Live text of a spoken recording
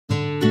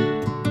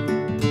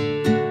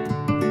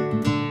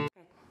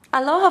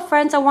Aloha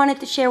friends, I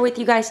wanted to share with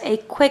you guys a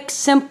quick,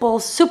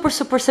 simple, super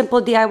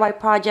simple DIY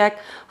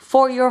project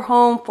for your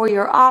home, for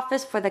your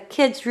office, for the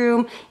kids'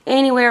 room,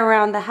 anywhere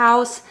around the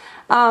house.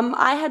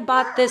 I had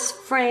bought this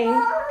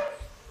frame.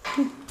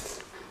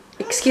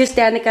 Excuse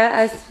Danica,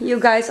 as you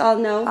guys all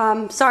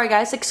know. Sorry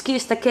guys,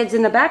 excuse the kids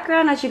in the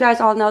background. As you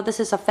guys all know, this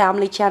is a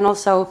family channel,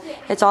 so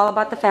it's all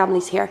about the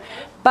families here.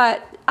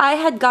 But I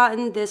had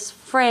gotten this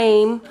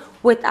frame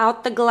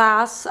without the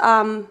glass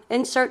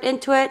insert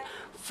into it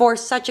for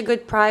such a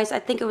good price. I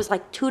think it was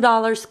like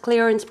 $2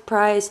 clearance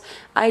price.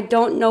 I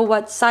don't know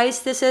what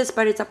size this is,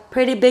 but it's a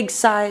pretty big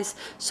size.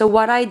 So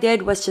what I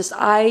did was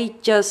I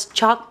just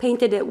chalk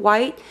painted it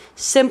white.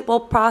 Simple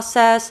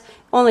process.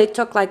 Only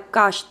took like,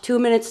 gosh, 2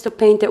 minutes to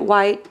paint it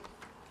white.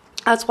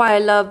 That's why I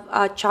love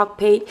chalk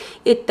paint.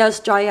 It does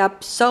dry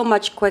up so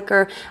much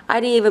quicker. I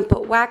didn't even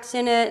put wax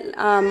in it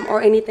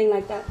or anything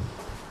like that.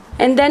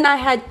 And then I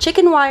had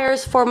chicken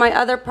wires for my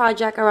other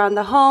project around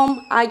the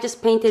home. I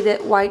just painted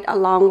it white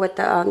along with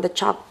the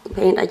chalk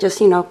paint. I just,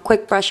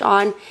 quick brush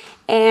on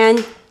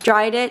and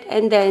dried it,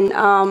 and then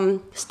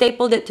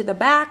stapled it to the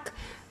back.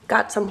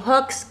 Got some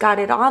hooks, got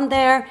it on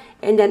there,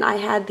 and then I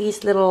had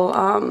these little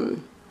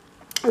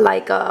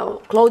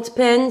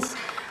clothespins,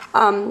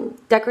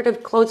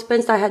 decorative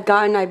clothespins I had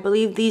gotten. I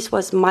believe these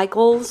was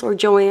Michael's or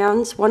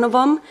Joann's, one of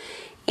them.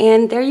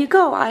 And there you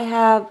go. I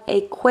have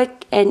a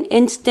quick and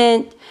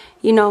instant,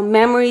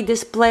 memory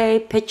display,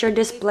 picture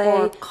display,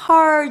 for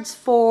cards,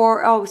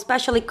 for,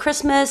 especially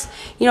Christmas.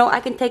 I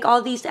can take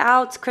all these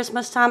out. It's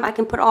Christmas time. I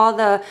can put all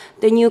the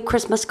new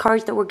Christmas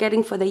cards that we're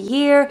getting for the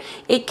year.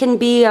 It can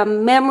be a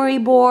memory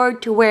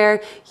board to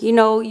where,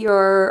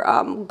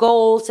 your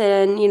goals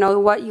and,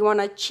 what you want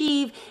to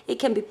achieve. It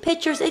can be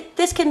pictures.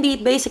 This can be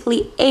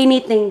basically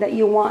anything that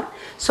you want.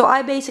 So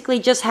I basically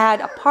just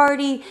had a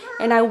party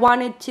and I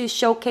wanted to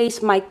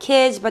showcase my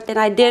kids, but then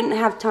I didn't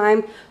have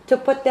time to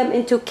put them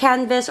into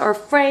canvas or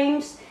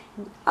frames.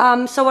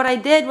 So what I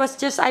did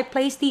was I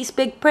placed these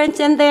big prints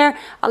in there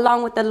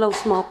along with the little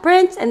small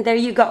prints, and there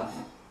you go.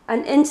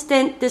 An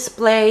instant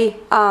display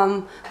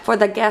for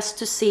the guests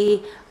to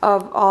see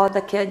of all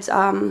the kids,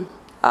 and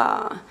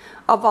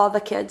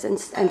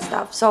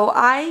stuff. So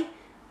I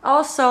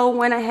also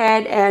went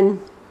ahead and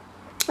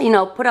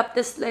put up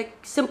this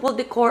simple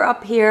decor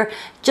up here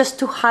just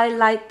to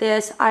highlight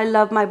this. I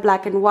love my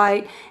black and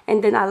white,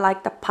 and then I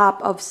like the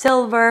pop of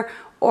silver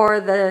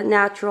or the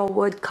natural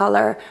wood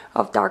color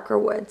of darker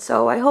wood.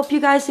 So I hope you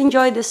guys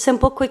enjoyed this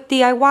simple quick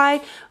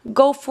DIY.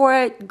 Go for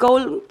it.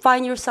 Go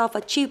find yourself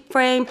a cheap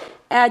frame,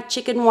 add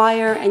chicken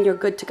wire, and you're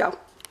good to go.